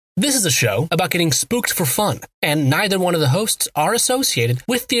This is a show about getting spooked for fun, and neither one of the hosts are associated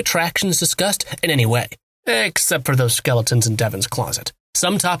with the attractions discussed in any way, except for those skeletons in Devin's closet.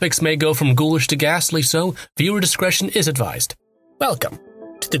 Some topics may go from ghoulish to ghastly, so viewer discretion is advised. Welcome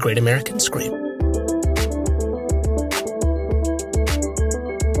to the Great American Scream.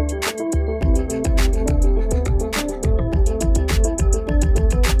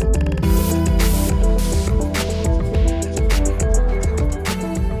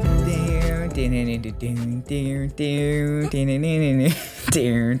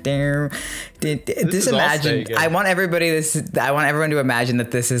 I want everyone to imagine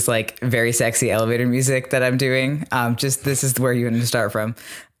that this is like very sexy elevator music that I'm doing. This is where you want to start from.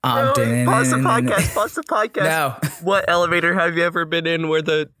 Pause the podcast. No. What elevator have you ever been in where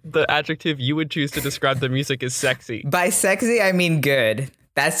the adjective you would choose to describe the music is sexy? By sexy, I mean good.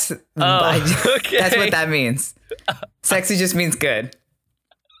 That's okay. That's what that means. Sexy just means good.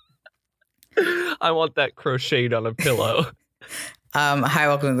 I want that crocheted on a pillow. Hi,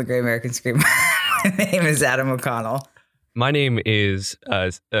 welcome to the Great American Scream. My name is Adam O'Connell. My name is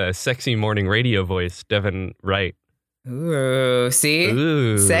sexy morning radio voice, Devin Wright. Ooh, see?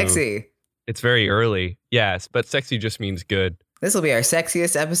 Ooh. Sexy. It's very early. Yes, but sexy just means good. This will be our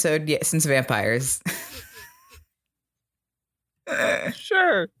sexiest episode yet since Vampires.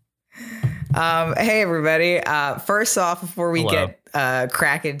 Sure. Hey, everybody. First off, before we Hello. get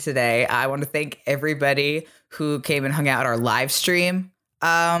cracking today, I want to thank everybody who came and hung out at our live stream.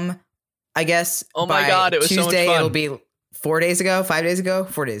 I guess Oh my God, it was Tuesday, so much fun. It'll be 4 days ago.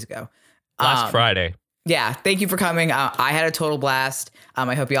 Last Friday. Yeah, thank you for coming. I had a total blast.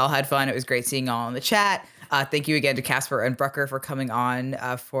 I hope you all had fun. It was great seeing y'all in the chat. Thank you again to Casper and Brucker for coming on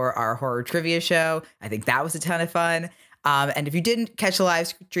for our horror trivia show. I think that was a ton of fun. And if you didn't catch the live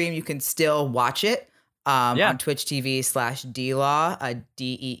stream, you can still watch it on Twitch TV/DLaw,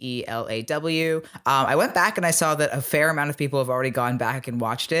 DEELAW. I went back and I saw that a fair amount of people have already gone back and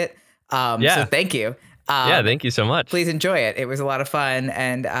watched it. So thank you. Thank you so much. Please enjoy it. It was a lot of fun,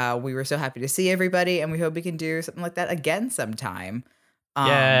 and we were so happy to see everybody, and we hope we can do something like that again sometime.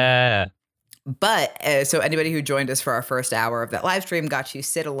 Yeah. But so anybody who joined us for our first hour of that live stream got to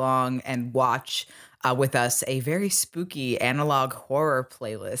sit along and watch with us a very spooky analog horror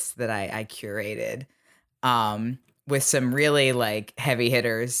playlist that I curated with some really like heavy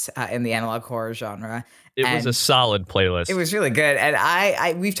hitters in the analog horror genre. It was a solid playlist. It was really good,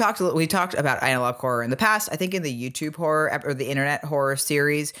 and we've talked about analog horror in the past. I think in the YouTube horror or the internet horror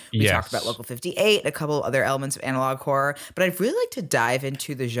series, we talked about Local 58, a couple of other elements of analog horror. But I'd really like to dive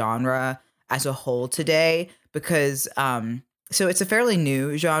into the genre as a whole today because so it's a fairly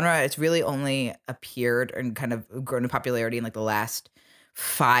new genre. It's really only appeared and kind of grown in popularity in like the last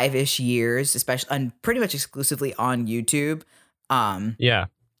 5-ish years, especially and pretty much exclusively on YouTube.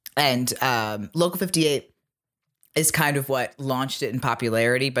 And Local 58 is kind of what launched it in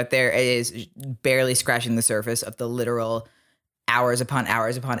popularity, but there is barely scratching the surface of the literal hours upon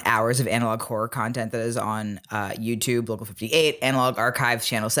hours upon hours of analog horror content that is on YouTube, Local 58, Analog Archives,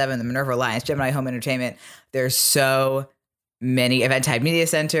 Channel 7, the Minerva Alliance, Gemini Home Entertainment. There's so many. Eventide Media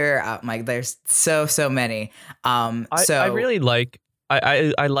Center. There's so many. I really like.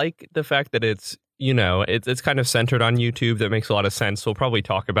 I like the fact that it's it's kind of centered on YouTube. That makes a lot of sense. We'll probably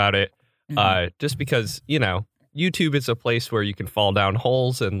talk about it just because YouTube is a place where you can fall down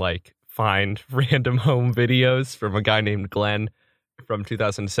holes and like find random home videos from a guy named Glenn from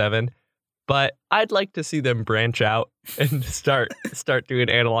 2007. But I'd like to see them branch out and start doing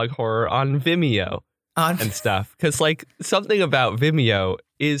analog horror on Vimeo and stuff. Because like something about Vimeo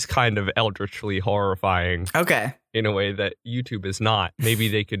is kind of eldritchly horrifying. Okay. In a way that YouTube is not. Maybe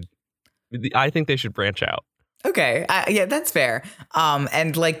they could. I think they should branch out. Okay. Yeah, that's fair.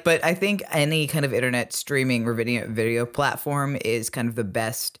 But I think any kind of internet streaming or video platform is kind of the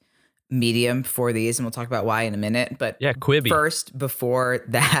best medium for these, and we'll talk about why in a minute. But yeah, Quibi. First, before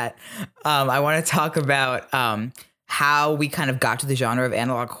that, I want to talk about how we kind of got to the genre of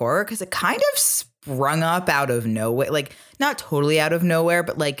analog horror, because it kind of sprung up out of nowhere. Like, not totally out of nowhere,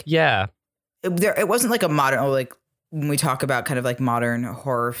 but like, yeah, it wasn't like a modern, like, when we talk about kind of like modern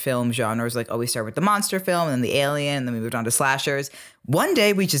horror film genres, like, we start with the monster film and then the alien, and then we moved on to slashers. One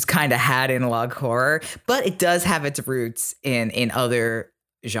day we just kind of had analog horror, but it does have its roots in other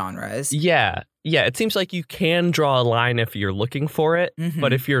genres. Yeah. It seems like you can draw a line if you're looking for it,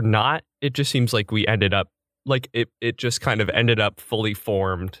 but if you're not, it just seems like we ended up like it just kind of ended up fully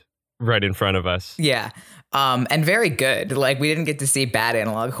formed right in front of us. Yeah. And very good. Like, we didn't get to see bad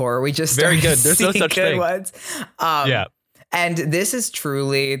analog horror. We just very good. There's no such good thing. Ones. And this is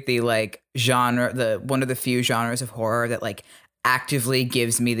truly the like genre, one of the few genres of horror that like actively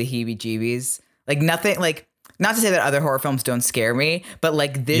gives me the heebie-jeebies. Like nothing, like not to say that other horror films don't scare me, but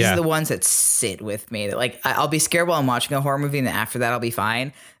like these are the ones that sit with me. That like I'll be scared while I'm watching a horror movie, and then after that I'll be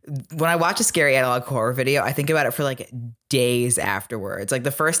fine. When I watch a scary analog horror video, I think about it for like days afterwards. Like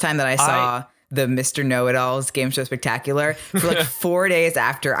the first time that I saw the Mr. Know-It-Alls Game Show Spectacular, for like 4 days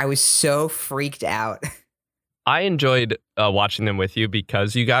after, I was so freaked out. I enjoyed watching them with you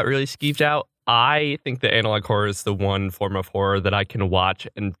because you got really skeeved out. I think that analog horror is the one form of horror that I can watch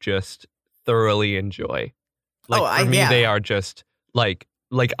and just thoroughly enjoy. Like for me, they are just like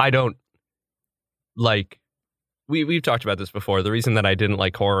I don't like. We've talked about this before. The reason that I didn't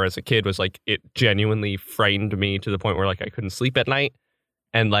like horror as a kid was like it genuinely frightened me to the point where like I couldn't sleep at night.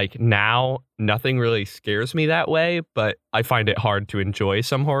 And like now, nothing really scares me that way, but I find it hard to enjoy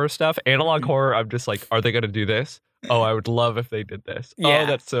some horror stuff. Analog horror, I'm just like, are they going to do this? Oh, I would love if they did this. Yeah. Oh,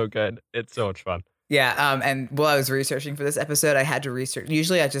 that's so good. It's so much fun. Yeah. And while I was researching for this episode, I had to research.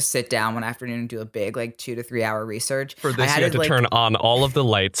 Usually I just sit down one afternoon and do a big like 2 to 3 hour research. For this, you had to like, turn on all of the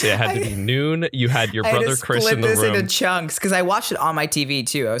lights. It had to be noon. You had your brother Chris in the room. I split this into chunks because I watched it on my TV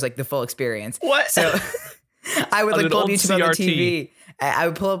too. I was like the full experience. What? So I would like pull up YouTube on the TV. I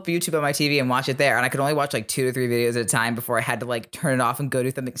would pull up YouTube on my TV and watch it there, and I could only watch like 2 to 3 videos at a time before I had to like turn it off and go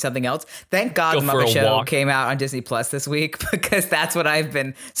do something else. Thank God The Muppet Show came out on Disney Plus this week, because that's what I've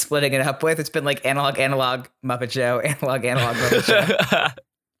been splitting it up with. It's been like analog Muppet Show, analog Muppet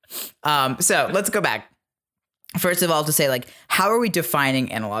Show. So let's go back. First of all, to say like, how are we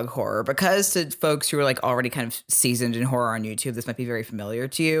defining analog horror? Because to folks who are like already kind of seasoned in horror on YouTube, this might be very familiar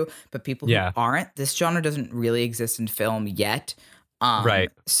to you, but people who aren't, this genre doesn't really exist in film yet. Right.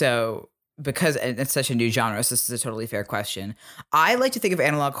 So because it's such a new genre, so this is a totally fair question. I like to think of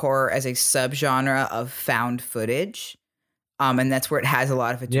analog horror as a subgenre of found footage. And that's where it has a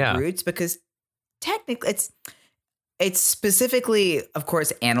lot of its roots, because technically it's specifically, of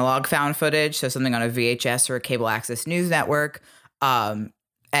course, analog found footage. So something on a VHS or a cable access news network. And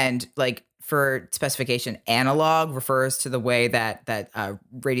like for specification, analog refers to the way that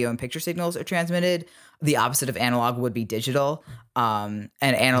radio and picture signals are transmitted. The opposite of analog would be digital. And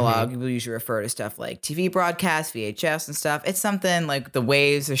analog will usually refer to stuff like TV broadcasts, VHS and stuff. It's something like the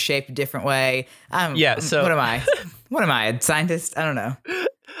waves are shaped a different way. So what am I? What am I, a scientist? I don't know.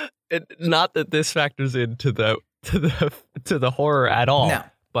 Not that this factors into the horror at all. No.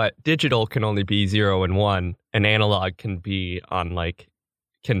 But digital can only be 0 and 1, and analog can be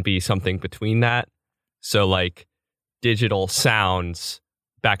something between that. So like digital sounds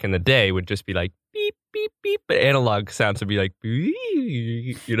back in the day would just be like beep, beep, beep. But analog sounds would be like,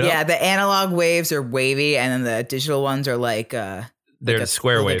 you know? Yeah, the analog waves are wavy, and then the digital ones are like they're like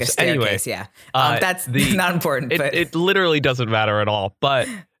square waves. Anyway, yeah. That's not important. But it literally doesn't matter at all. But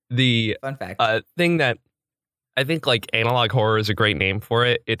the fun fact thing that I think like analog horror is a great name for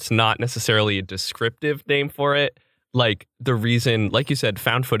it. It's not necessarily a descriptive name for it. Like the reason, like you said,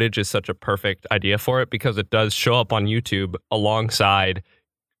 found footage is such a perfect idea for it, because it does show up on YouTube alongside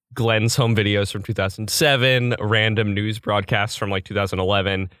Glenn's home videos from 2007, random news broadcasts from like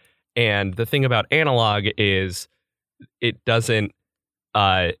 2011. And the thing about analog is it doesn't,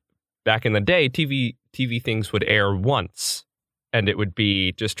 back in the day, TV things would air once, and it would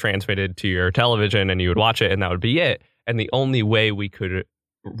be just transmitted to your television and you would watch it and that would be it. And the only way we could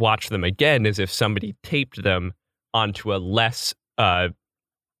watch them again is if somebody taped them onto a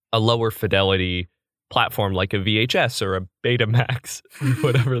lower fidelity platform like a VHS or a Betamax,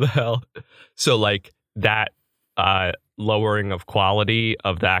 whatever the hell. So like that lowering of quality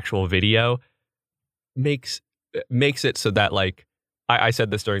of the actual video makes it so that like I said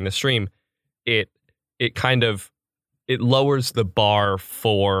this during the stream, it lowers the bar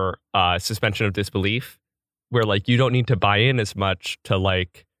for suspension of disbelief, where like you don't need to buy in as much to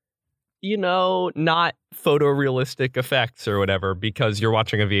like, you know, not photorealistic effects or whatever, because you're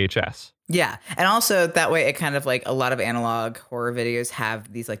watching a VHS. Yeah. And also that way it kind of like a lot of analog horror videos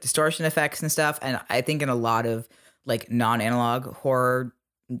have these like distortion effects and stuff. And I think in a lot of like non-analog horror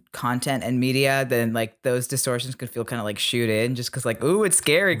content and media, then like those distortions could feel kind of like shoot in just because like, ooh, it's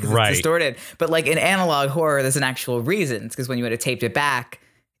scary because it's distorted. But like in analog horror, there's an actual reason. It's because when you would have taped it back,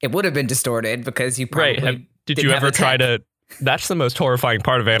 it would have been distorted because you probably did you ever try to... That's the most horrifying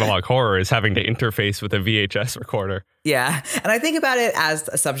part of analog horror, is having to interface with a VHS recorder. Yeah. And I think about it as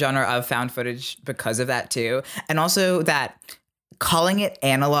a subgenre of found footage because of that too. And also that calling it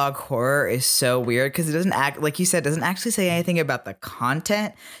analog horror is so weird because it doesn't act, like you said, doesn't actually say anything about the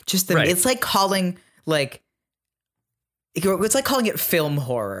content. Just it's like calling it's like calling it film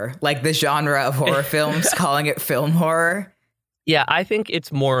horror, like the genre of horror films, calling it film horror. Yeah, I think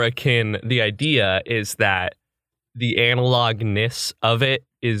it's more akin. The idea is that the analogness of it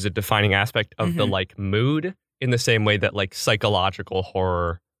is a defining aspect of the like mood, in the same way that like psychological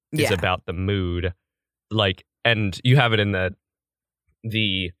horror is about the mood. Like, and you have it in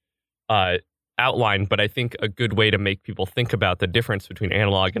the outline, but I think a good way to make people think about the difference between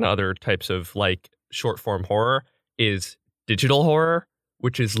analog and other types of like short form horror is digital horror,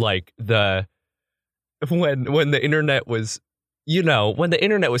 which is like when the internet was, when the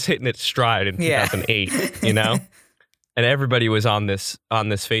internet was hitting its stride in 2008, and everybody was on this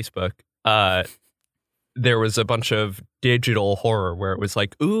Facebook, there was a bunch of digital horror where it was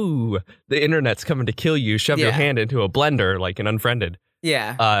like, ooh, the internet's coming to kill you. Shove your hand into a blender like an Unfriended.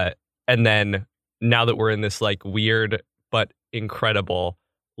 Yeah. And then now that we're in this like weird but incredible,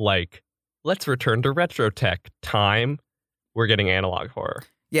 like, let's return to retro tech time, we're getting analog horror.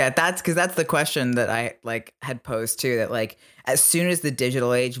 Yeah, that's the question that I like had posed too, that like as soon as the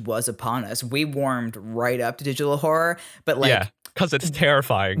digital age was upon us, we warmed right up to digital horror. But like, because it's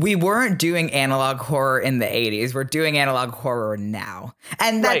terrifying. We weren't doing analog horror in the 80s. We're doing analog horror now.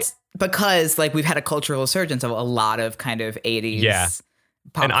 And that's because like we've had a cultural resurgence of a lot of kind of 80s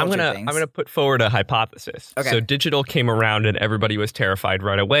pop and I'm culture gonna put forward a hypothesis. Okay. So digital came around and everybody was terrified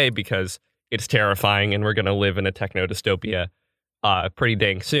right away because it's terrifying and we're gonna live in a techno dystopia pretty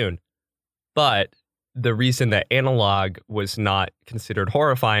dang soon. But the reason that analog was not considered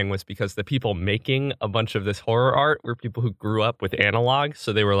horrifying was because the people making a bunch of this horror art were people who grew up with analog.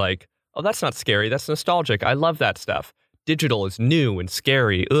 So they were like, oh, that's not scary. That's nostalgic. I love that stuff. Digital is new and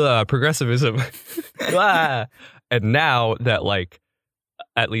scary. Ugh, progressivism. And now that like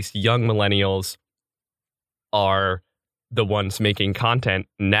at least young millennials are the ones making content,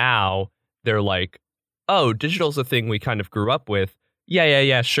 now they're like, oh, digital's a thing we kind of grew up with.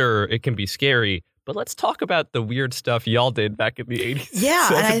 Yeah, sure, it can be scary. But let's talk about the weird stuff y'all did back in the 80s. Yeah,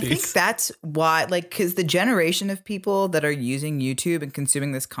 70s. and I think that's why, like, because the generation of people that are using YouTube and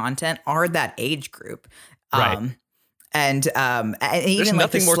consuming this content are that age group. Right. And even there's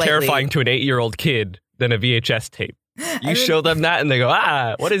nothing more terrifying to an 8-year-old kid than a VHS tape. You show them that and they go,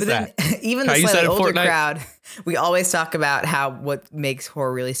 what is that? Even the slightly older crowd, we always talk about how what makes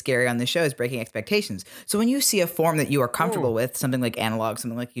horror really scary on the show is breaking expectations. So when you see a form that you are comfortable with, something like analog,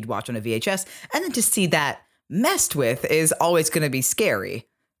 something like you'd watch on a VHS, and then to see that messed with is always going to be scary.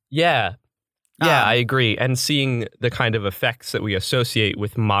 Yeah. Yeah, I agree. And seeing the kind of effects that we associate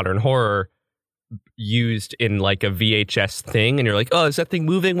with modern horror used in like a VHS thing, and you're like, oh, is that thing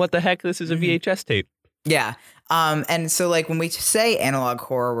moving? What the heck? This is a VHS tape. Yeah. And so like when we say analog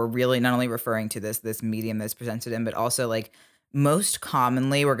horror, we're really not only referring to this medium that's presented in, but also like most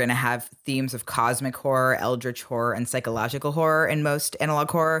commonly we're going to have themes of cosmic horror, eldritch horror, and psychological horror in most analog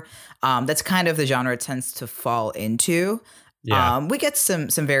horror. That's kind of the genre it tends to fall into. Yeah. We get some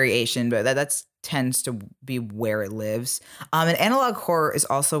variation, but that's tends to be where it lives. And analog horror is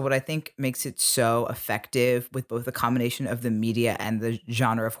also what I think makes it so effective with both the combination of the media and the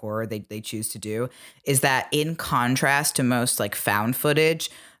genre of horror they choose to do, is that in contrast to most like found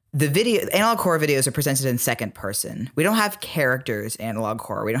footage, analog horror videos are presented in second person. We don't have characters in analog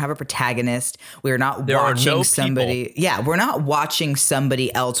horror. We don't have a protagonist. We're not watching somebody. People. Yeah, we're not watching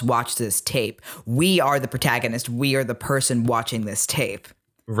somebody else watch this tape. We are the protagonist. We are the person watching this tape.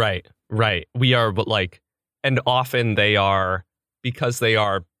 Right. We are, but like, and often they are, because they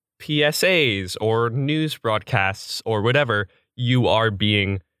are PSAs or news broadcasts or whatever, you're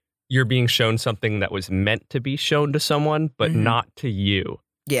being shown something that was meant to be shown to someone, but not to you.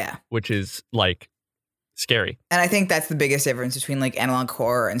 Yeah. Which is like scary. And I think that's the biggest difference between like analog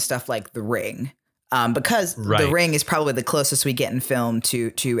horror and stuff like The Ring. Because The Ring is probably the closest we get in film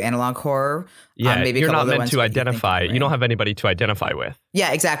to analog horror. Yeah, maybe you're not meant to identify. You don't have anybody to identify with.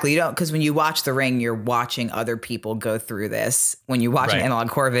 Yeah, exactly. You don't, because when you watch The Ring, you're watching other people go through this. When you watch an analog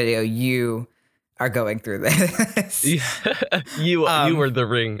horror video, you are going through this. You were the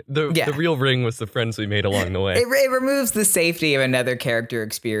Ring. The real Ring was the friends we made along the way. It removes the safety of another character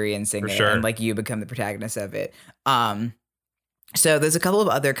experiencing it, sure. And like you become the protagonist of it. So there's a couple of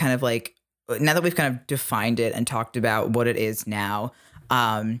other kind of like, now that we've kind of defined it and talked about what it is now,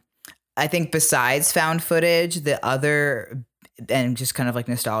 I think besides found footage, the other, and just kind of like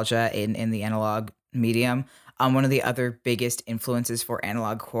nostalgia in the analog medium, one of the other biggest influences for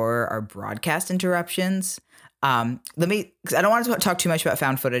analog horror are broadcast interruptions. I don't want to talk too much about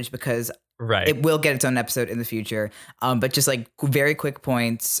found footage because it will get its own episode in the future. But just like very quick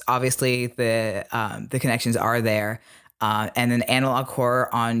points, obviously the connections are there. And then analog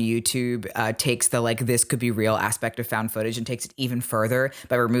horror on YouTube takes the like this could be real aspect of found footage and takes it even further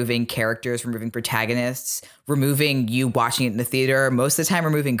by removing characters, removing protagonists, removing you watching it in the theater. Most of the time,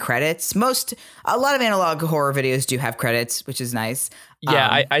 removing credits. A lot of analog horror videos do have credits, which is nice.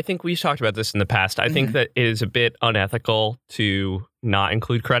 Yeah, I think we've talked about this in the past. I think that it is a bit unethical to not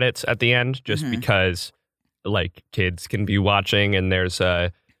include credits at the end, just because like kids can be watching, and it's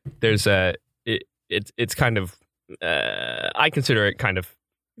kind of. I consider it kind of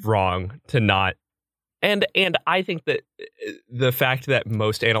wrong to not, and I think that the fact that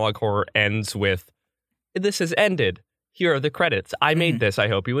most analog horror ends with "this has ended, here are the credits, I made this, I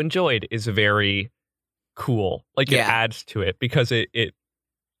hope you enjoyed," is very cool. Like it adds to it because it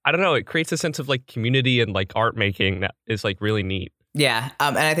I don't know, it creates a sense of like community and like art making that is like really neat. Yeah,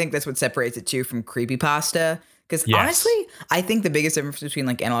 and I think that's what separates it too from creepypasta. Because honestly, I think the biggest difference between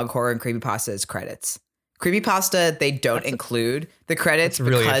like analog horror and creepypasta is credits. Creepypasta, they don't include the credits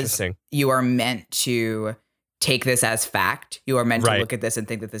really because you are meant to take this as fact. You are meant to look at this and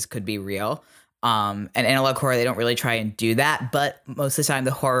think that this could be real. And analog horror, they don't really try and do that. But most of the time,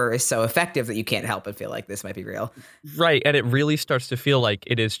 the horror is so effective that you can't help but feel like this might be real. Right. And it really starts to feel like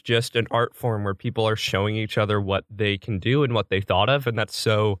it is just an art form where people are showing each other what they can do and what they thought of. And that's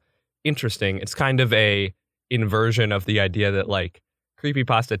so interesting. It's kind of a inversion of the idea that like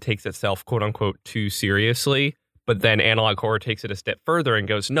creepypasta takes itself, quote unquote, too seriously, but then analog horror takes it a step further and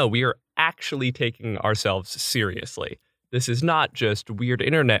goes, no, we are actually taking ourselves seriously. This is not just weird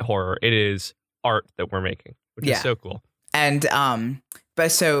internet horror. It is art that we're making, which is so cool. And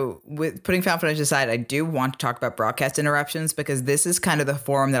but so with putting found footage aside, I do want to talk about broadcast interruptions because this is kind of the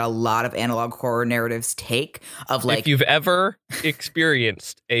form that a lot of analog horror narratives take of like, if you've ever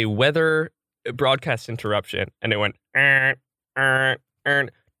experienced a weather broadcast interruption and it went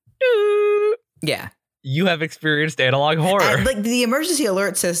yeah, you have experienced analog horror. And like the emergency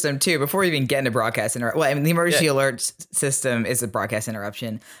alert system too, before we even get into broadcast the emergency alert system is a broadcast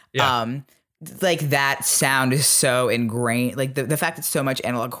interruption. Like that sound is so ingrained. Like the fact that so much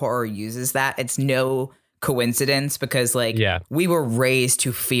analog horror uses that, it's no coincidence because like we were raised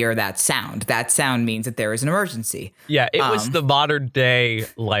to fear that sound. That sound means that there is an emergency. Yeah, it was the modern day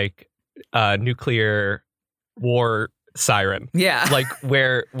like nuclear war siren. Yeah. Like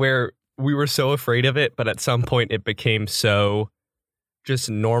where we were so afraid of it, but at some point it became so just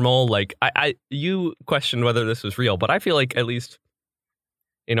normal. Like you questioned whether this was real, but I feel like at least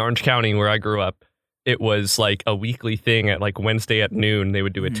in Orange County where I grew up, it was like a weekly thing at like Wednesday at noon. They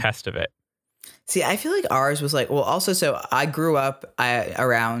would do a test of it. See, I feel like ours was like, well, also, so I grew up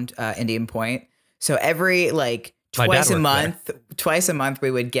around Indian Point. So every like twice a month,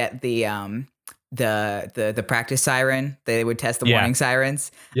 we would get the practice siren. They would test the warning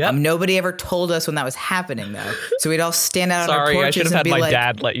sirens. Yep. Nobody ever told us when that was happening though. So we'd all stand out on our porches. I should have had my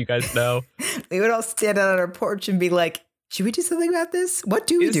dad let you guys know. We would all stand out on our porch and be like, should we do something about this? What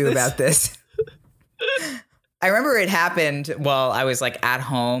do we do about this? I remember it happened while I was like at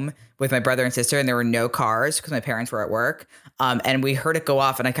home with my brother and sister and there were no cars because my parents were at work. And we heard it go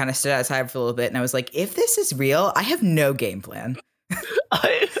off and I kind of stood outside for a little bit and I was like, if this is real, I have no game plan.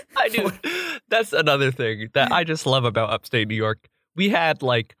 I do. That's another thing that I just love about upstate New York. We had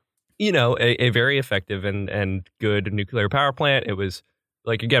like, you know, a very effective and good nuclear power plant. It was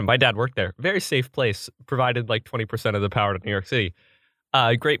like, again, my dad worked there. Very safe place. Provided like 20% of the power to New York City.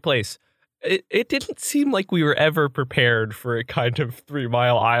 Great place. It didn't seem like we were ever prepared for a kind of 3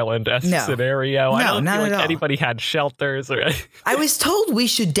 Mile Island-esque scenario. I don't feel like anybody had shelters or anything. I was told we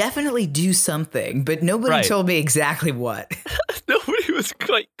should definitely do something, but nobody told me exactly what. Nobody was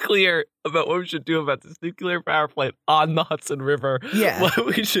quite clear about what we should do about this nuclear power plant on the Hudson River. Yeah. What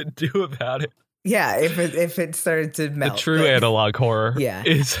we should do about it. Yeah, if it started to melt. The true analog horror. Yeah.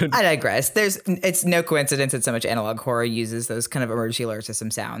 I digress. It's no coincidence that so much analog horror uses those kind of emergency alert system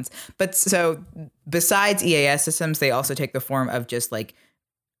sounds. But so besides EAS systems, they also take the form of just like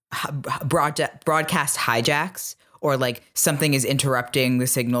broadcast hijacks or like something is interrupting the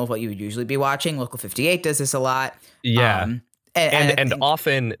signal of what you would usually be watching. Local 58 does this a lot. Yeah. And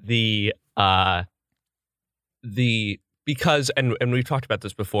often because, and we've talked about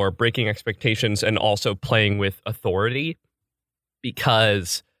this before, breaking expectations and also playing with authority,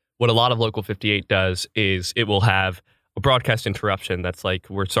 because what a lot of Local 58 does is it will have a broadcast interruption that's like,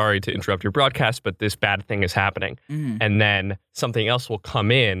 we're sorry to interrupt your broadcast, but this bad thing is happening. Mm-hmm. And then something else will come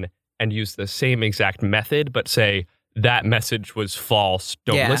in and use the same exact method, but say that message was false,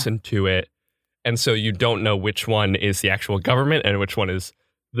 don't listen to it. And so you don't know which one is the actual government and which one is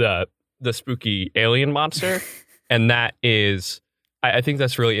the spooky alien monster. And that is, I think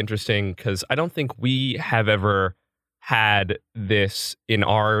that's really interesting because I don't think we have ever had this in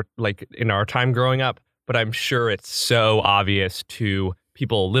our time growing up, but I'm sure it's so obvious to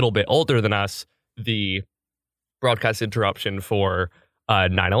people a little bit older than us, the broadcast interruption for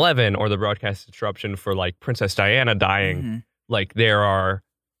 9/11 or the broadcast interruption for like Princess Diana dying. Mm-hmm. Like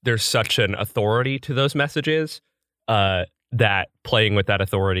there's such an authority to those messages that playing with that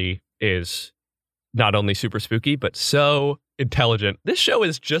authority is not only super spooky, but so intelligent. This show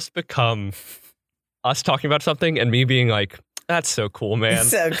has just become us talking about something and me being like, that's so cool, man.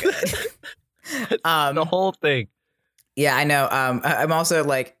 So good. The whole thing. Yeah, I know. I'm also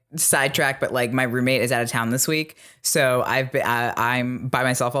like sidetracked, but like my roommate is out of town this week, so I'm by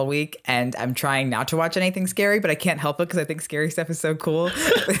myself all week, and I'm trying not to watch anything scary, but I can't help it because I think scary stuff is so cool.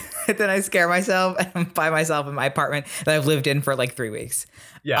 Then I scare myself, and I'm by myself in my apartment that I've lived in for like 3 weeks.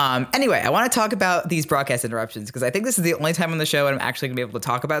 Yeah. Anyway, I want to talk about these broadcast interruptions because I think this is the only time on the show when I'm actually going to be able to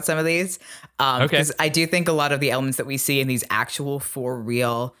talk about some of these. Because I do think a lot of the elements that we see in these actual for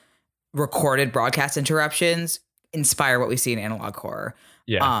real recorded broadcast interruptions inspire what we see in analog horror.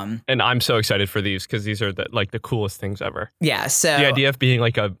 Yeah. And I'm so excited for these because these are the coolest things ever. Yeah. So the idea of being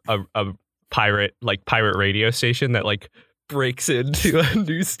like a pirate radio station that like breaks into a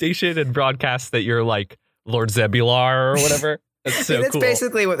news station and broadcasts that you're like Lord Zebular or whatever. That's so that's cool.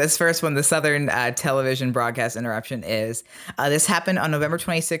 basically what this first one, the Southern Television Broadcast Interruption, is. This happened on November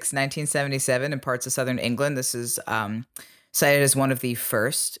 26, 1977 in parts of southern England. This is cited as one of the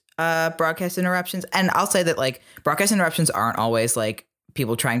first broadcast interruptions. And I'll say that like broadcast interruptions aren't always like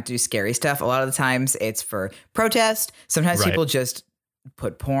people trying to do scary stuff. A lot of the times it's for protest. Sometimes people just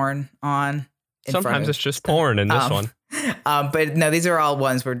put porn on. Sometimes it's just porn in this one. But no, these are all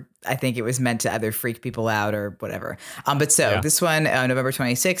ones where I think it was meant to either freak people out or whatever. This one, November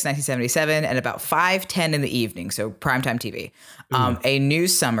 26, 1977, at about 5:10 in the evening, so primetime TV, a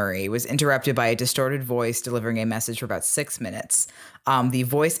news summary was interrupted by a distorted voice delivering a message for about 6 minutes. The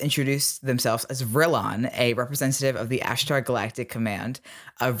voice introduced themselves as Vrillon, a representative of the Ashtar Galactic Command.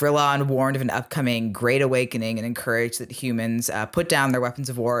 Vrillon warned of an upcoming Great Awakening and encouraged that humans put down their weapons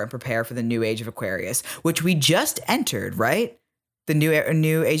of war and prepare for the new age of Aquarius, which we just entered, right? The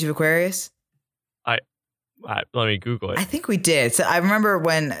new age of Aquarius? Let me Google it. I think we did. So I remember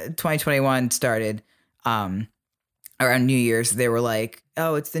when 2021 started, around New Year's, they were like,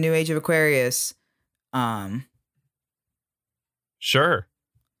 oh, it's the new age of Aquarius. Sure.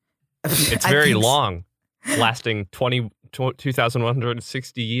 It's very long, lasting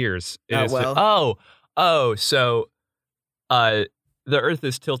 2,160 years. So the Earth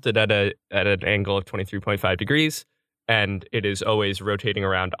is tilted at an angle of 23.5 degrees. And it is always rotating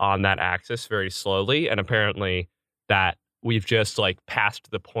around on that axis very slowly. And apparently that we've just like passed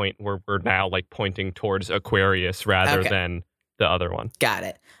the point where we're now like pointing towards Aquarius rather than the other one. Got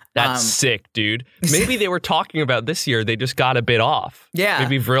it. That's sick, dude. Maybe they were talking about this year. They just got a bit off. Yeah.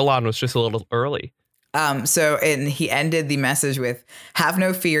 Maybe Vrillon was just a little early. And he ended the message with, have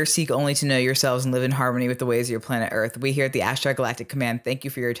no fear, seek only to know yourselves and live in harmony with the ways of your planet Earth. We here at the Ashtar Galactic Command thank you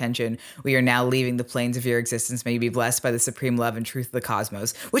for your attention. We are now leaving the planes of your existence. May you be blessed by the supreme love and truth of the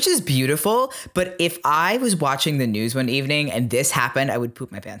cosmos, which is beautiful. But if I was watching the news one evening and this happened, I would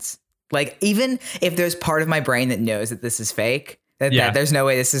poop my pants. Like, even if there's part of my brain that knows that this is fake, that there's no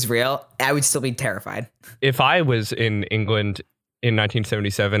way this is real, I would still be terrified. If I was in England in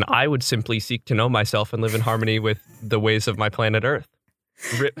 1977, I would simply seek to know myself and live in harmony with the ways of my planet Earth.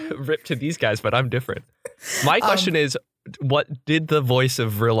 Rip to these guys, but I'm different. My question is, what did the voice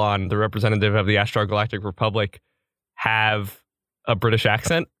of Vrillon, the representative of the Ashtar Galactic Republic, have a British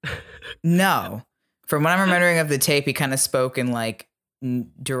accent? No. From what I'm remembering of the tape, he kind of spoke in like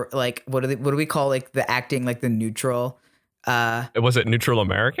what do we call like the acting, like the neutral? Was it neutral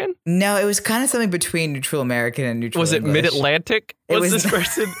American? No, it was kind of something between neutral American and neutral Was English. It mid-Atlantic? Was this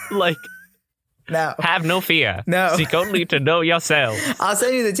person like, no, have no fear. No. Seek only to know yourself. I'll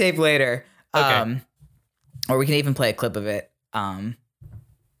send you the tape later. Okay. Or we can even play a clip of it.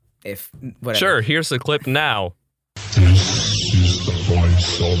 If whatever. Sure, here's the clip now. This is the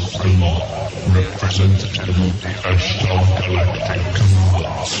voice of Allah, representative of the Ashtar Galactic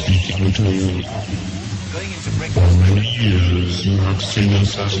Command, speaking to you. For many years, you have seen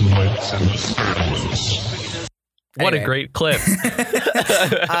us as lights in the silence. What a great clip. So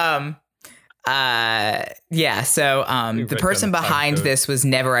the person behind this was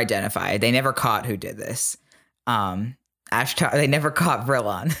never identified. They never caught who did this. They never caught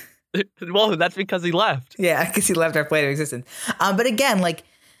Vrillon. Well, that's because he left. Yeah, because he left our plane of existence. But again, like,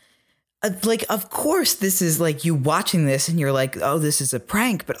 of course, this is like you watching this and you're like, oh, this is a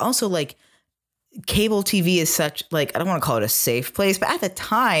prank. But also, like, cable TV is such like, I don't want to call it a safe place, but at the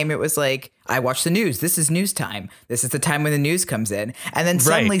time it was like, I watch the news. This is news time. This is the time when the news comes in. And then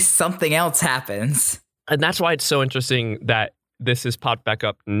suddenly something else happens. And that's why it's so interesting that this is popped back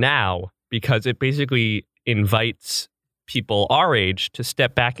up now, because it basically invites people our age to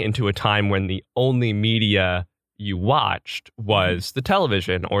step back into a time when the only media you watched was the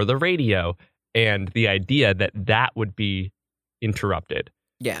television or the radio, and the idea that that would be interrupted.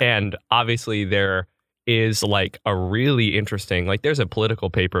 Yeah. And obviously there is like a really interesting, like there's a political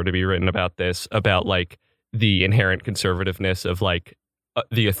paper to be written about this, about like the inherent conservativeness of like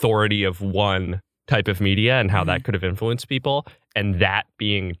the authority of one type of media and how that could have influenced people, and that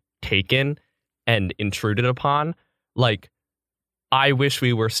being taken and intruded upon. Like, I wish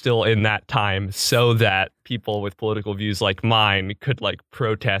we were still in that time so that people with political views like mine could like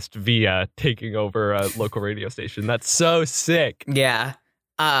protest via taking over a local radio station. That's so sick. Yeah.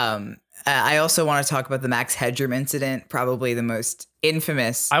 I also want to talk about the Max Headroom incident, probably the most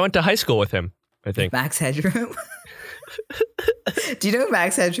infamous. I went to high school with him, I think. Max Headroom? Do you know who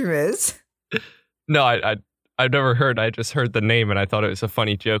Max Headroom is? No, I've never heard. I just heard the name and I thought it was a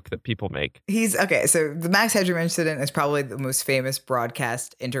funny joke that people make. He's okay. So the Max Headroom incident is probably the most famous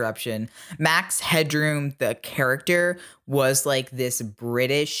broadcast interruption. Max Headroom, the character, was like this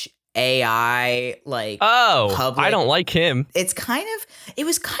British AI, like, I don't like him. It was kind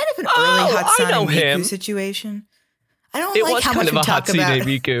of an early Hatsune Miku situation. I don't like how much we talk about.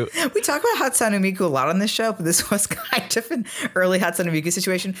 We talk about Hatsune Miku a lot on this show, but this was kind of an early Hatsune Miku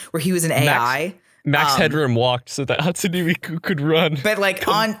situation where he was an AI. Max Headroom walked so that Hatsune Miku could run. But like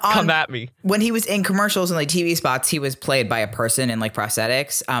come at me. When he was in commercials and like TV spots, he was played by a person in like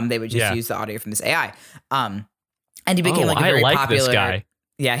prosthetics. They would just use the audio from this AI. And he became like a very popular. This guy.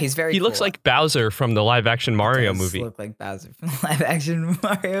 Yeah, he's very. He cool. looks like Bowser from the live action Mario movie. Look like Bowser from the live action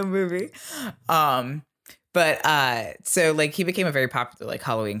Mario movie. So like he became a very popular like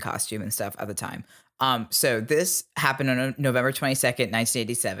Halloween costume and stuff at the time. So this happened on November 22nd,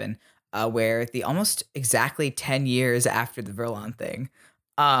 1987, where the almost exactly 10 years after the Verlon thing,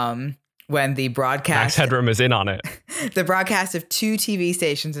 when the broadcast Max Headroom is in on it. The broadcast of 2 TV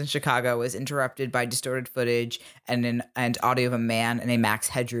stations in Chicago was interrupted by distorted footage and audio of a man in a Max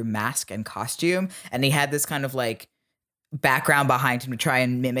Headroom mask and costume. And he had this kind of like background behind him to try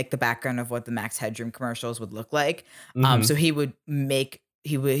and mimic the background of what the Max Headroom commercials would look like. So he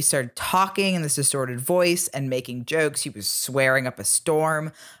started talking in this distorted voice and making jokes. He was swearing up a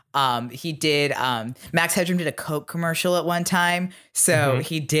storm. Max Headroom did a Coke commercial at one time. So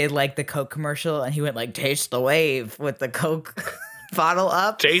he did like the Coke commercial and he went like, taste the wave with the Coke bottle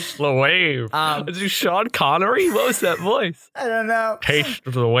up. Taste the wave. Is it Sean Connery? What was that voice? I don't know. Taste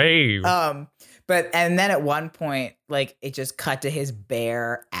the wave. And then at one point, like it just cut to his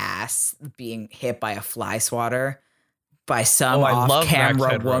bare ass being hit by a fly swatter by some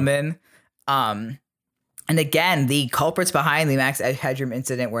off-camera woman. And again, the culprits behind the Max Headroom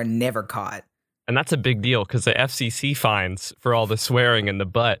incident were never caught. And that's a big deal because the FCC fines for all the swearing in the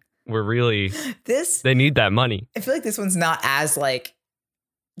butt were really they need that money. I feel like this one's not as like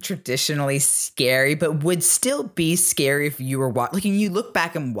traditionally scary, but would still be scary if you were like you look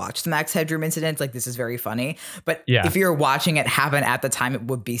back and watch the Max Headroom incident. Like this is very funny, but if you're watching it happen at the time, it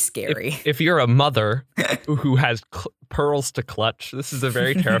would be scary. If you're a mother who has pearls to clutch, this is a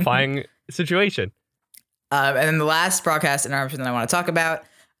very terrifying situation. And then the last broadcast interruption that I want to talk about,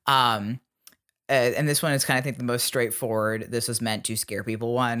 and this one is kind of, I think, the most straightforward. This was meant to scare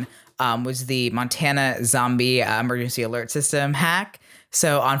people. One was the Montana zombie emergency alert system hack.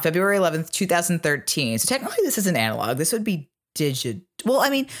 So on February 11th, 2013, so technically this isn't analog. This would be digital. Well, I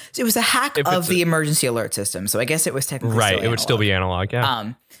mean, it was a hack of the emergency alert system. So I guess it was technically right. Still it would still be analog.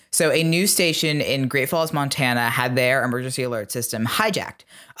 Yeah. So a news station in Great Falls, Montana had their emergency alert system hijacked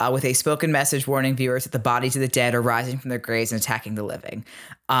with a spoken message warning viewers that the bodies of the dead are rising from their graves and attacking the living.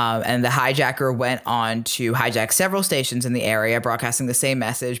 And the hijacker went on to hijack several stations in the area, broadcasting the same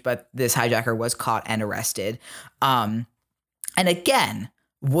message, but this hijacker was caught and arrested. And again,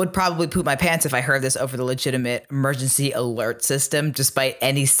 would probably poop my pants if I heard this over the legitimate emergency alert system, despite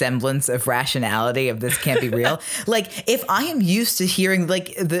any semblance of rationality of this can't be real. Like, if I am used to hearing, like,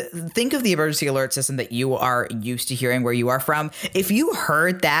 think of the emergency alert system that you are used to hearing where you are from. If you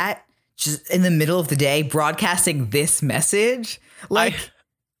heard that just in the middle of the day broadcasting this message, like,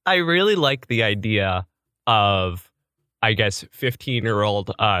 I really like the idea of, I guess,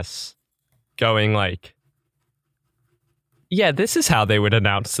 15-year-old us going like, yeah, this is how they would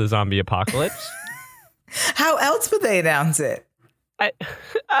announce the zombie apocalypse. How else would they announce it?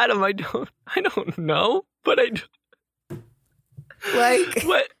 Adam, I don't know, but I do. Like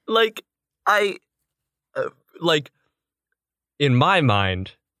what? Like like, in my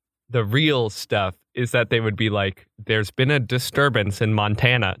mind, the real stuff is that they would be like, there's been a disturbance in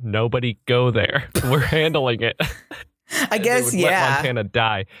Montana. Nobody go there. We're handling it. I guess, let Montana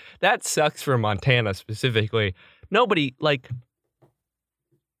die. That sucks for Montana specifically. Nobody, like,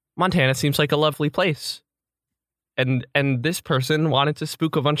 Montana seems like a lovely place. And this person wanted to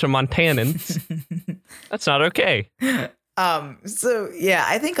spook a bunch of Montanans. That's not okay. So yeah,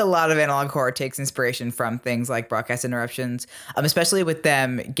 I think a lot of analog horror takes inspiration from things like broadcast interruptions, especially with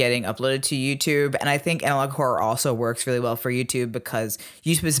them getting uploaded to YouTube. And I think analog horror also works really well for YouTube because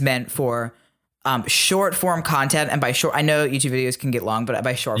YouTube is meant for short form content. And by short, I know YouTube videos can get long, but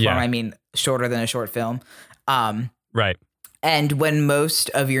by short form, I mean shorter than a short film. Right. And when most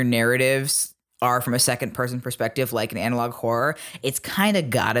of your narratives are from a second person perspective, like an analog horror, it's kind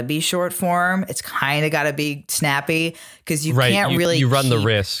of gotta be short form. It's kind of gotta be snappy because you can't really. You run the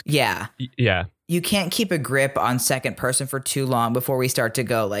risk. Yeah. Yeah. You can't keep a grip on second person for too long before we start to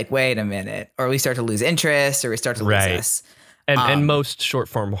go like, wait a minute, or we start to lose interest, or we start to lose us. And most short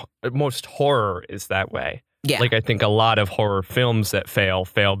form, most horror is that way. Yeah. Like I think a lot of horror films that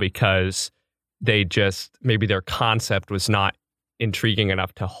fail because they just maybe their concept was not intriguing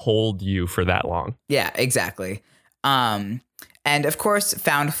enough to hold you for that long. Yeah, exactly. And of course,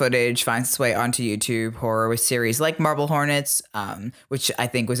 found footage finds its way onto YouTube horror with series like Marble Hornets, which I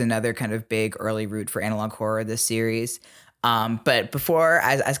think was another kind of big early route for analog horror, this series. But before,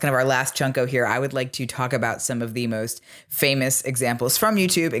 as kind of our last chunko here, I would like to talk about some of the most famous examples from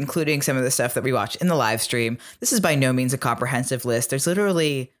YouTube, including some of the stuff that we watch in the live stream. This is by no means a comprehensive list. There's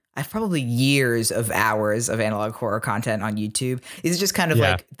literally I've probably years of hours of analog horror content on YouTube. These are just kind of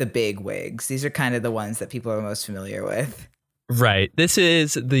like the big wigs. These are kind of the ones that people are most familiar with. Right. This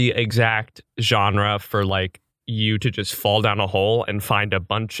is the exact genre for like you to just fall down a hole and find a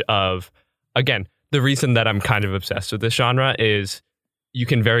bunch of, again, the reason that I'm kind of obsessed with this genre is you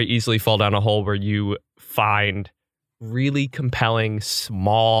can very easily fall down a hole where you find really compelling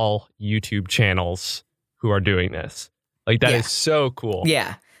small YouTube channels who are doing this. Like that is so cool.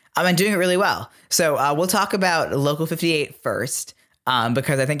 Yeah. I'm doing it really well. So we'll talk about Local 58 first,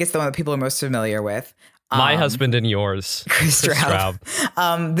 because I think it's the one that people are most familiar with. My husband and yours, Chris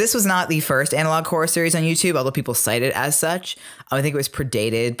Straub. This was not the first analog horror series on YouTube, although people cite it as such. I think it was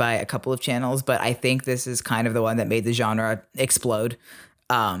predated by a couple of channels, but I think this is kind of the one that made the genre explode.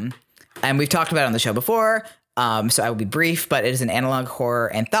 And we've talked about it on the show before. So I will be brief, but it is an analog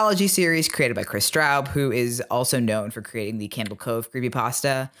horror anthology series created by Chris Straub, who is also known for creating the Candle Cove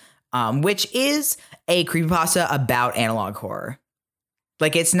creepypasta, which is a creepypasta about analog horror.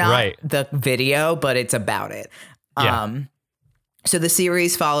 Like it's not the video, but it's about it. So the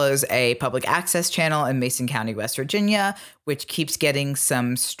series follows a public access channel in Mason County, West Virginia, which keeps getting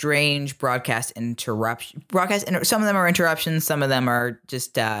some strange broadcast interruptions. Some of them are interruptions. Some of them are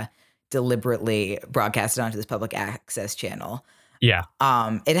just deliberately broadcasted onto this public access channel. Yeah.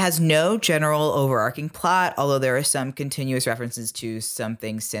 It has no general overarching plot, although there are some continuous references to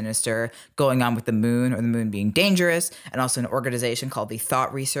something sinister going on with the moon, or the moon being dangerous, and also an organization called the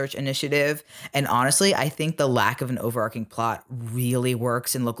Thought Research Initiative. And honestly, I think the lack of an overarching plot really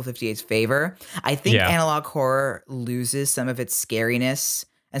works in Local 58's favor. I think analog horror loses some of its scariness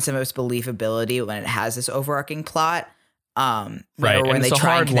and some of its believability when it has this overarching plot. Or when they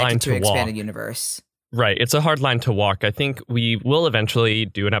try and connect it to an expanded universe. Right. It's a hard line to walk. I think we will eventually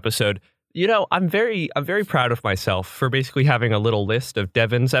do an episode. You know, I'm very proud of myself for basically having a little list of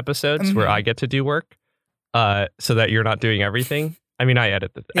Devin's episodes where I get to do work, so that you're not doing everything. I mean, I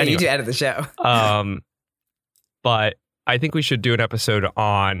edit the anyway. You do edit the show. But I think we should do an episode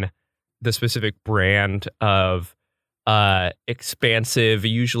on the specific brand of expansive,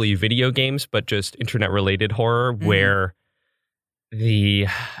 usually video games, but just internet related horror, where the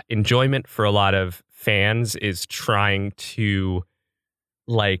enjoyment for a lot of fans is trying to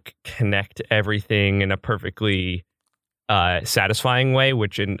like connect everything in a perfectly satisfying way,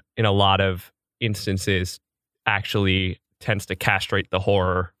 which in a lot of instances actually tends to castrate the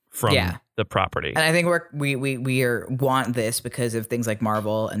horror from the property. And I think we want this because of things like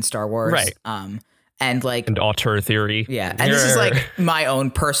Marvel and Star Wars. Right. And auteur theory. Yeah. And this is like my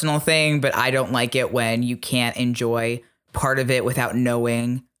own personal thing, but I don't like it when you can't enjoy part of it without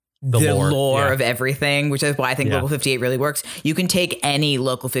knowing the lore of everything, which is why I think Local 58 really works. You can take any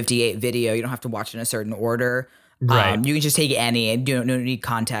Local 58 video. You don't have to watch in a certain order. Right. You can just take any and you don't need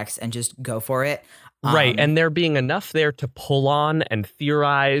context and just go for it. Right. And there being enough there to pull on and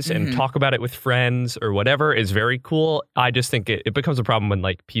theorize and talk about it with friends or whatever is very cool. I just think it becomes a problem when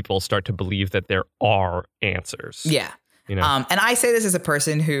like people start to believe that there are answers. Yeah. You know? And I say this as a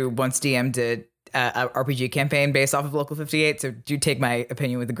person who once DM'd a RPG campaign based off of Local 58, so do take my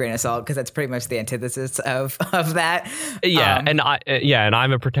opinion with a grain of salt, because that's pretty much the antithesis of that. Yeah, and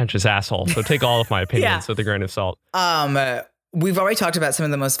I'm a pretentious asshole, so take all of my opinions with a grain of salt. We've already talked about some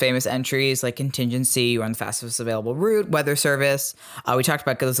of the most famous entries, like Contingency, or on the fastest available route, Weather Service. We talked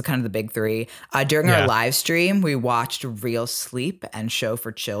about those are kind of the big three. During our live stream, we watched Real Sleep and Show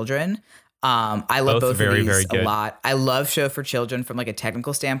for Children. I love both of these a lot. I love Show for Children from like a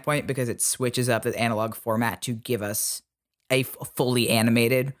technical standpoint because it switches up the analog format to give us a fully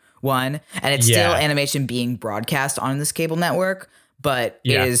animated one. And it's still animation being broadcast on this cable network, but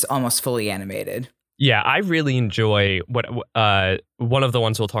it is almost fully animated. Yeah, I really enjoy what one of the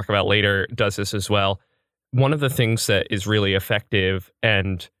ones we'll talk about later does this as well. One of the things that is really effective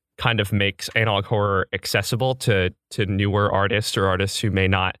and kind of makes analog horror accessible to newer artists or artists who may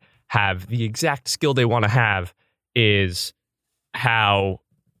not have the exact skill they want to have is how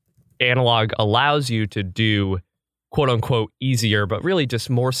analog allows you to do quote unquote easier, but really just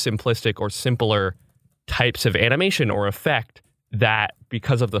more simplistic or simpler types of animation or effect that,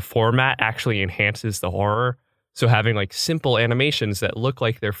 because of the format, actually enhances the horror. So having like simple animations that look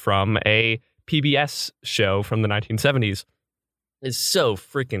like they're from a PBS show from the 1970s is so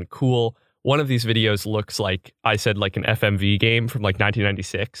freaking cool. One of these videos looks like, I said, like an FMV game from like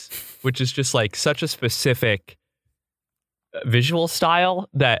 1996, which is just like such a specific visual style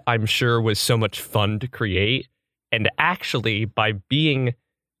that I'm sure was so much fun to create. And actually, by being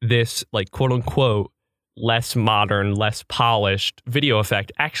this like quote unquote less modern, less polished video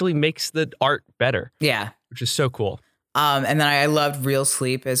effect, actually makes the art better. Yeah. Which is so cool. And then I loved Real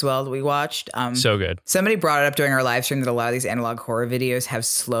Sleep as well that we watched. So good. Somebody brought it up during our live stream that a lot of these analog horror videos have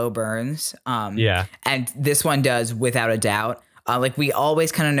slow burns. And this one does without a doubt. Like we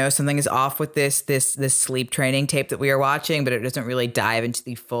always kind of know something is off with this sleep training tape that we are watching, but it doesn't really dive into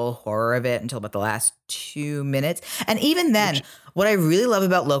the full horror of it until about the last 2 minutes. And even then, what I really love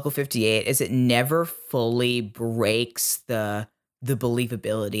about Local 58 is it never fully breaks the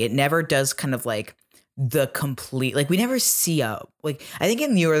believability. It never does kind of like the complete, like we never see I think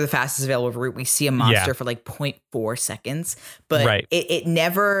in You Are the Fastest Available Route, we see a monster for like 0.4 seconds, but it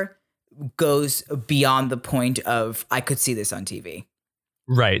never goes beyond the point of I could see this on TV.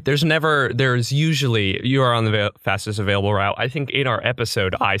 Right. There's usually You Are on the Fastest Available Route. I think in our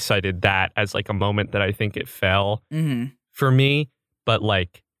episode, I cited that as like a moment that I think it fell for me. But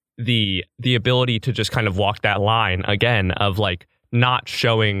like the ability to just kind of walk that line again of like not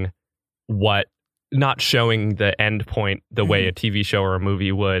showing the end point the way a TV show or a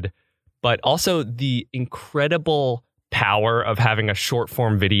movie would, but also the incredible power of having a short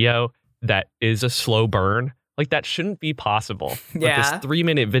form video that is a slow burn. Like that shouldn't be possible with this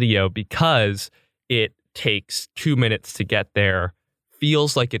 3-minute video, because it takes 2 minutes to get there,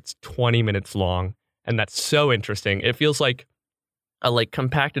 feels like it's 20 minutes long. And that's so interesting. It feels like a like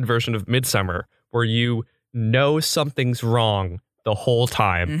compacted version of Midsummer where you know something's wrong the whole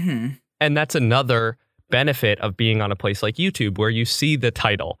time. And that's another benefit of being on a place like YouTube where you see the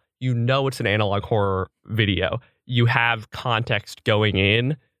title, you know it's an analog horror video, you have context going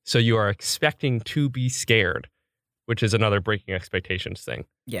in, so you are expecting to be scared, which is another breaking expectations thing.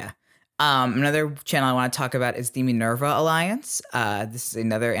 Yeah. Another channel I want to talk about is the Minerva Alliance. This is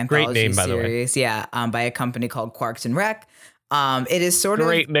another anthology great name, series. By the way. By a company called Quarks and Rec. It is sort of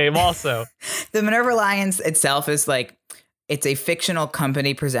great name also. The Minerva Alliance itself is like, it's a fictional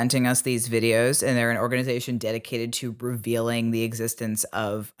company presenting us these videos, and they're an organization dedicated to revealing the existence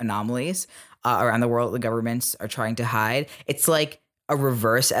of anomalies around the world that the governments are trying to hide. It's like a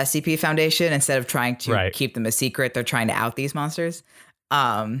reverse SCP Foundation. Instead of trying to keep them a secret, they're trying to out these monsters.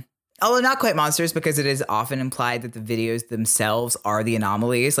 Although not quite monsters, because it is often implied that the videos themselves are the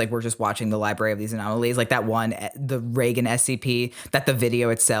anomalies. Like we're just watching the library of these anomalies. Like that one, the Reagan SCP, that the video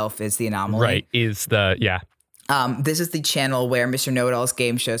itself is the anomaly. Right, is the, this is the channel where Mr. Know-It-All's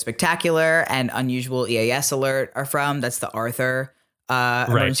Game Show Spectacular and Unusual EAS Alert are from. That's the Arthur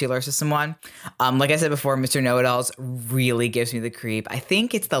emergency alert system one. Like I said before, Mr. Know-It-All's really gives me the creep. I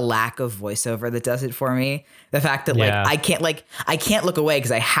think it's the lack of voiceover that does it for me. The fact that I can't look away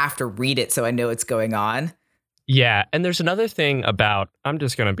because I have to read it so I know what's going on. Yeah, and there's another thing about, I'm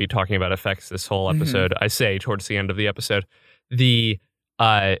just going to be talking about effects this whole episode. I say towards the end of the episode,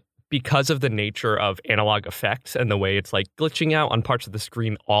 because of the nature of analog effects and the way it's like glitching out on parts of the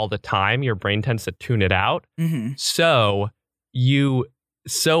screen all the time, your brain tends to tune it out. So you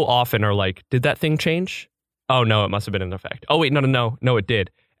so often are like, did that thing change? Oh no, it must have been an effect. Oh wait, no, it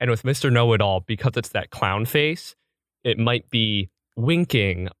did. And with Mr. Know-It-All, because it's that clown face, it might be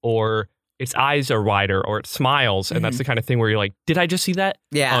winking or its eyes are wider or it smiles. And that's the kind of thing where you're like, did I just see that?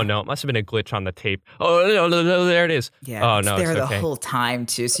 Yeah. Oh, no, it must have been a glitch on the tape. Oh, no, there it is. Yeah. Oh, it's no, there it's the okay. whole time,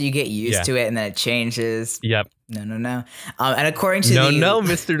 too. So you get used to it and then it changes. Yep. No. And according to No,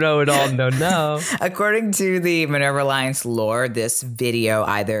 Mr. Know-It-All, no. According to the Minerva Alliance lore, this video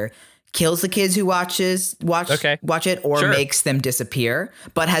either kills the kids who watch it or makes them disappear,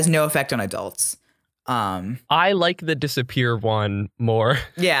 but has no effect on adults. I like the disappear one more.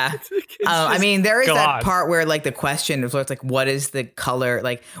 Yeah. I mean, there is that part where like the question is like, what is the color?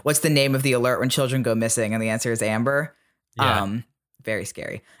 Like, what's the name of the alert when children go missing? And the answer is amber. Yeah. Very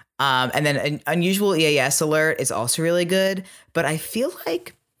scary. And then an unusual EAS alert is also really good, but I feel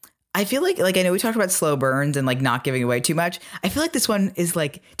like I know we talked about slow burns and like not giving away too much. I feel like this one is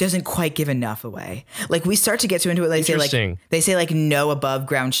like doesn't quite give enough away. Like we start to get into it. They say like no above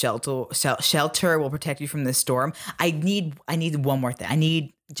ground shelter will protect you from this storm. I need one more thing. I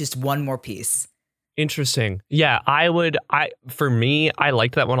need just one more piece. Interesting. Yeah, for me, I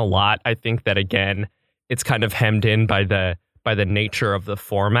liked that one a lot. I think that again, it's kind of hemmed in by the nature of the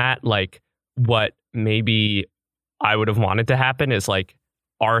format. Like what maybe I would have wanted to happen is like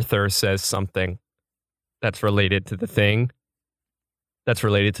Arthur says something that's related to the thing, that's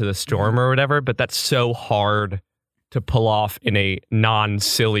related to the storm or whatever, but that's so hard to pull off in a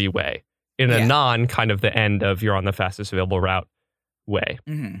non-silly way, in a non kind of the end of you're on the fastest available route way.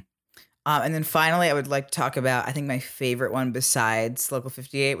 Mm-hmm. And then finally, I would like to talk about, I think my favorite one besides Local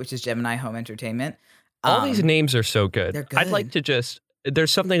 58, which is Gemini Home Entertainment. All these names are so good. They're good. I'd like to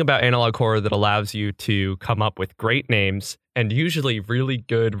there's something about analog horror that allows you to come up with great names and usually really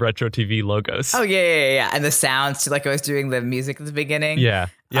good retro TV logos. Oh, yeah. And the sounds, like I was doing the music at the beginning. Yeah.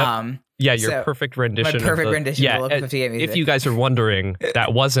 Yep. Your perfect rendition. My perfect rendition of the Local 58 music. If you guys are wondering,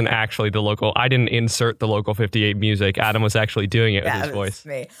 that wasn't actually the local. I didn't insert the Local 58 music. Adam was actually doing it with his voice.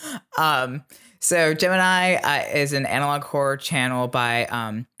 Me. So Gemini is an analog horror channel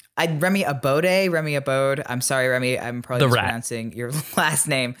by Remy Abode. I'm sorry, Remy. I'm probably mispronouncing your last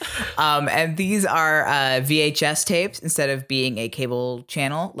name. And these are VHS tapes instead of being a cable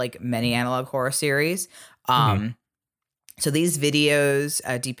channel like many analog horror series. So these videos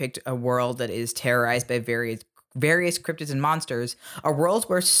depict a world that is terrorized by various cryptids and monsters. A world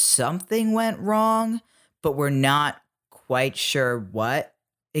where something went wrong, but we're not quite sure what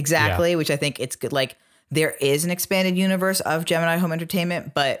exactly. Which I think it's good. Like there is an expanded universe of Gemini Home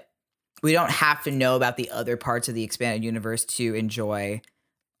Entertainment, but we don't have to know about the other parts of the expanded universe to enjoy.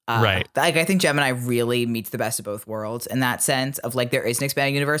 Like I think Gemini really meets the best of both worlds in that sense of like there is an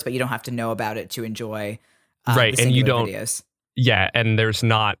expanded universe, but you don't have to know about it to enjoy. The and you don't. Videos. Yeah, and there's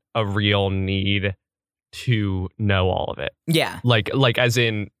not a real need to know all of it. Yeah, like as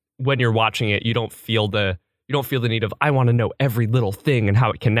in when you're watching it, you don't feel the need of I want to know every little thing and how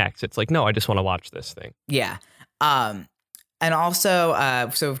it connects. It's like no, I just want to watch this thing. Yeah. And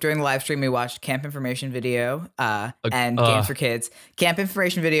also, so during the live stream, we watched Camp Information Video and Games for Kids. Camp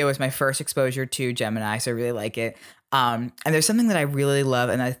Information Video was my first exposure to Gemini, so I really like it. And there's something that I really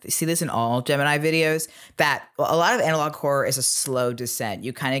love, and I see this in all Gemini videos, that a lot of analog horror is a slow descent.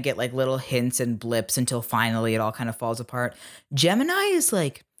 You kind of get like little hints and blips until finally it all kind of falls apart. Gemini is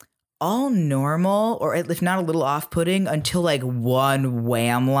like all normal, or if not a little off-putting, until like one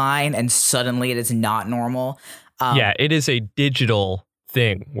wham line, and suddenly it is not normal. It is a digital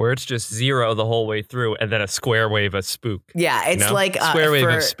thing where it's just zero the whole way through, and then a square wave of spook. Yeah, it's like square wave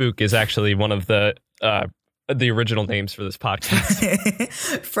of spook is actually one of the original names for this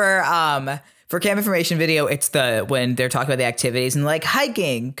podcast. For Camp Information Video, it's when they're talking about the activities and like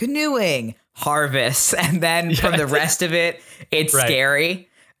hiking, canoeing, harvest, and then from the rest of it, it's scary.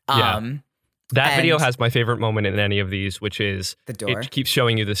 That video has my favorite moment in any of these, which is the door. It keeps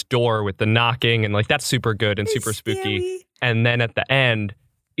showing you this door with the knocking, and like that's super good and super spooky. Scary. And then at the end,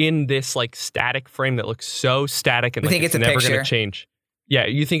 in this like static frame that looks so static and like it's never going to change. Yeah,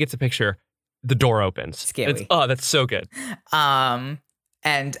 you think it's a picture. The door opens. Scary. That's so good.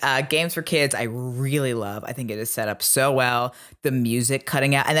 And Games for Kids, I really love. I think it is set up so well. The music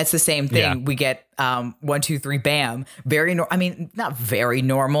cutting out, and that's the same thing. Yeah. We get 1, 2, 3, bam. Not very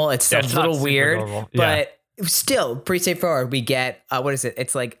normal. It's a little weird, but still pretty straightforward. We get what is it?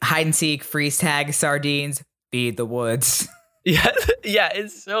 It's like hide and seek, freeze tag, sardines, feed the woods. Yeah,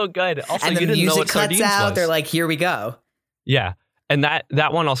 it's so good. Also, and the music cuts out. They're like, here we go. Yeah, and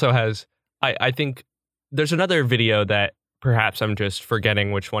that one also has. I think there's another video that. Perhaps I'm just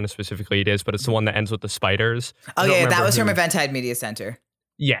forgetting which one specifically it is, but it's the one that ends with the spiders. Oh, yeah, that was from Eventide Media Center.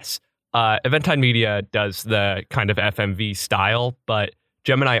 Yes. Eventide Media does the kind of FMV style, but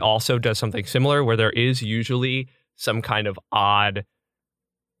Gemini also does something similar where there is usually some kind of odd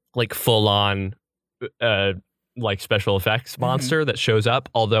like full on like special effects monster that shows up,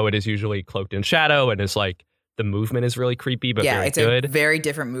 although it is usually cloaked in shadow and is like the movement is really creepy, but very good. A very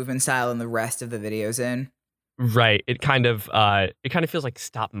different movement style than the rest of the videos in. Right. It kind of feels like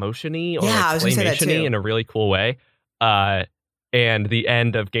stop motion-y or I was gonna say that too. in a really cool way. And the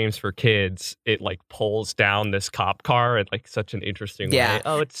end of Games for Kids, it like pulls down this cop car in like such an interesting way.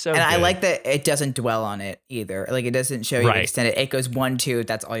 Oh, it's so good. I like that it doesn't dwell on it either. Like it doesn't show you extended. It goes 1, 2.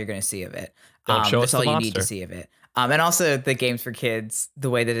 That's all you're going to see of it. Don't show that's us all the you monster. need to see of it. And also the Games for Kids, the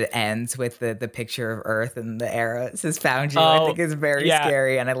way that it ends with the picture of Earth and the arrow it says "Found You," I think is very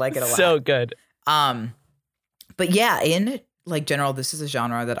scary, and I like it a lot. So good. But yeah, in like general, this is a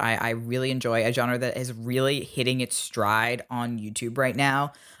genre that I really enjoy, a genre that is really hitting its stride on YouTube right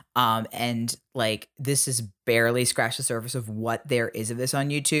now. And like this is barely scratched the surface of what there is of this on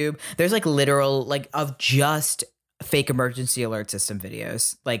YouTube. There's like literal like of just fake emergency alert system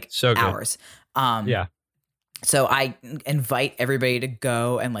videos, like so good. hours. So I invite everybody to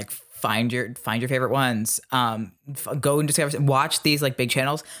go and like find your favorite ones. Go and discover, watch these like big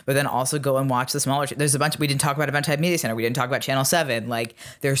channels, but then also go and watch the smaller. There's a bunch. We didn't talk about Event Type Media Center. We didn't talk about Channel 7. Like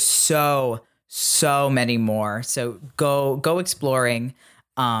there's so many more. So go exploring,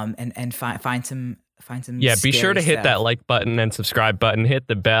 and find some. Yeah, be sure to hit that like button and subscribe button. Hit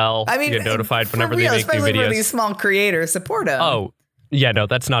the bell. I mean, to get notified whenever they make new especially videos. For these small creators, support them. Oh. Yeah, no,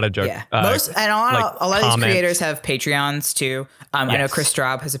 that's not a joke. Yeah, a lot of these creators have Patreons too. I know Chris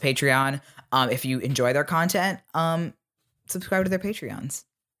Straub has a Patreon. If you enjoy their content, subscribe to their Patreons.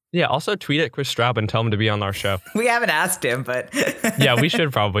 Yeah, also tweet at Chris Straub and tell him to be on our show. We haven't asked him, but yeah, we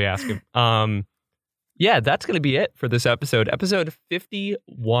should probably ask him. Yeah, that's going to be it for this episode. Episode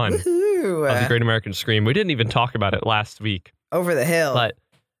 51 of The Great American Scream. We didn't even talk about it last week. Over the hill. But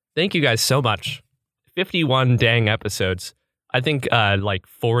thank you guys so much. 51 dang episodes. I think like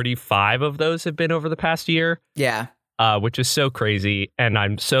 45 of those have been over the past year. Yeah. Which is so crazy. And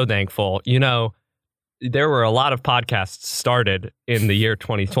I'm so thankful. You know, there were a lot of podcasts started in the year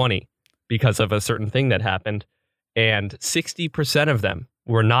 2020 because of a certain thing that happened. And 60% of them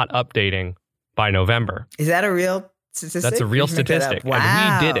were not updating by November. Is that a real statistic? That's a real statistic. Wow.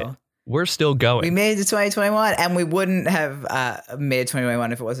 And we did it. We're still going. We made it to 2021, and we wouldn't have made it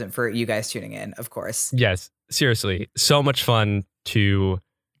 2021 if it wasn't for you guys tuning in, of course. Yes, seriously. So much fun to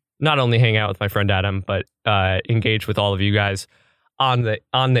not only hang out with my friend Adam, but engage with all of you guys on the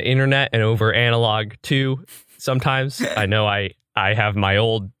internet and over analog too. Sometimes I know I have my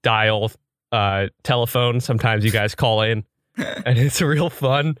old dial telephone. Sometimes you guys call in, and it's real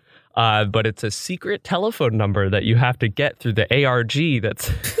fun. But it's a secret telephone number that you have to get through the ARG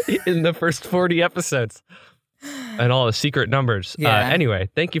that's in the first 40 episodes and all the secret numbers. Yeah. Anyway,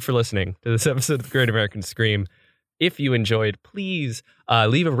 thank you for listening to this episode of The Great American Scream. If you enjoyed, please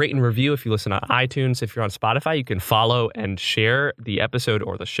leave a rate and review if you listen on iTunes. If you're on Spotify, you can follow and share the episode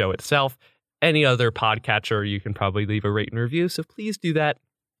or the show itself. Any other podcatcher, you can probably leave a rate and review. So please do that.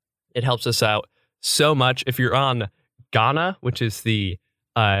 It helps us out so much. If you're on Ghana, which is the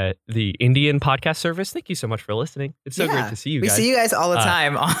Indian podcast service, thank you so much for listening. It's so great to see you guys. We see you guys all the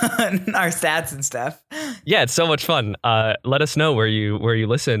time on our stats and stuff. Yeah, it's so much fun. Let us know where you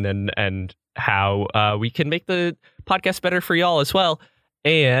listen and how we can make the podcast better for y'all as well.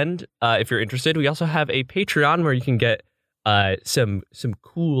 And if you're interested, we also have a Patreon where you can get some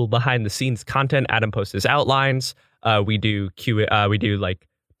cool behind the scenes content. Adam posts his outlines. We do like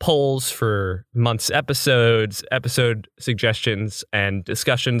polls for month's episodes, episode suggestions, and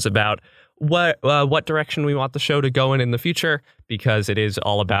discussions about what direction we want the show to go in the future, because it is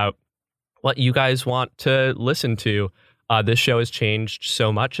all about what you guys want to listen to. This show has changed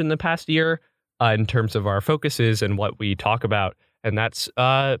so much in the past year in terms of our focuses and what we talk about, and that's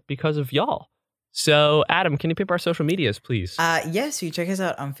because of y'all. So, Adam, can you pimp our social medias, please? Yes, you check us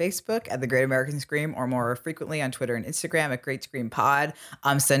out on Facebook at The Great American Scream, or more frequently on Twitter and Instagram at Great Scream Pod.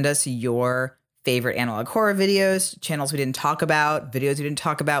 Send us your favorite analog horror videos, channels we didn't talk about, videos we didn't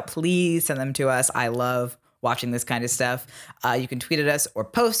talk about. Please send them to us. I love watching this kind of stuff. You can tweet at us or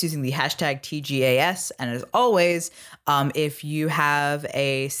post using the hashtag TGAS. And as always, if you have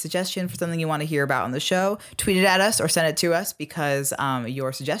a suggestion for something you want to hear about on the show, tweet it at us or send it to us, because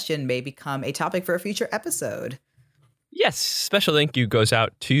your suggestion may become a topic for a future episode. Yes, special thank you goes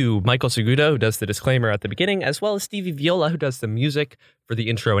out to Michael Segudo, who does the disclaimer at the beginning, as well as Stevie Viola, who does the music for the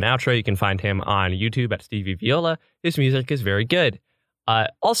intro and outro. You can find him on YouTube at Stevie Viola. His music is very good.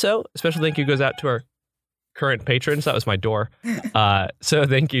 Also, a special thank you goes out to our current patrons. That was my door. So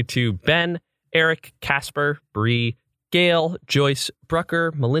thank you to Ben, Eric, Casper, Bree, Gail, Joyce,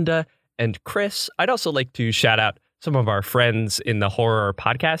 Brucker, Melinda, and Chris. I'd also like to shout out some of our friends in the horror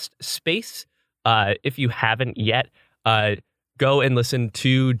podcast space. If you haven't yet, go and listen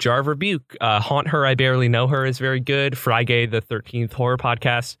to Jar of Rebuke. Haunt Her, I Barely Know Her is very good. Friday the 13th horror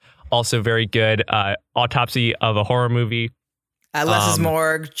podcast, also very good. Autopsy of a Horror Movie. Less is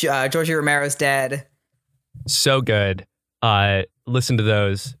Morgue. Georgie Romero's Dead. So good. Listen to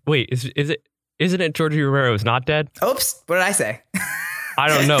those. Wait, isn't it Georgie Romero is not dead? Oops, what did I say? I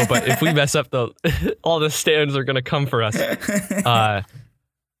don't know, but if we mess up, all the stands are going to come for us.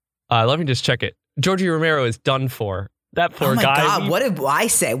 Let me just check it. Georgie Romero is done for. That poor guy. Oh my God, what did I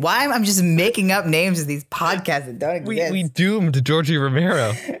say? Why am I just making up names of these podcasts that don't exist? We doomed Georgie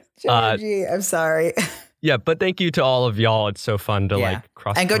Romero. Georgie, I'm sorry. Yeah, but thank you to all of y'all. It's so fun to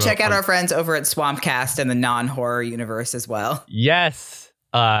cross. And go check out our friends over at Swampcast and the non-horror universe as well. Yes.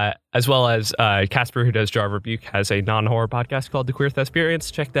 As well as Casper, who does Jar of Rebuke, has a non-horror podcast called The Queer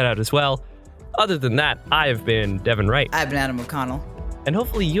Thesperience. Check that out as well. Other than that, I have been Devin Wright. I've been Adam O'Connell. And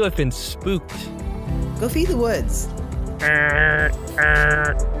hopefully you have been spooked. Go feed the woods.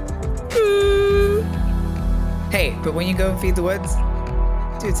 Hey, but when you go feed the woods,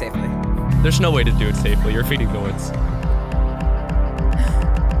 do it safely. There's no way to do it safely. You're feeding the woods.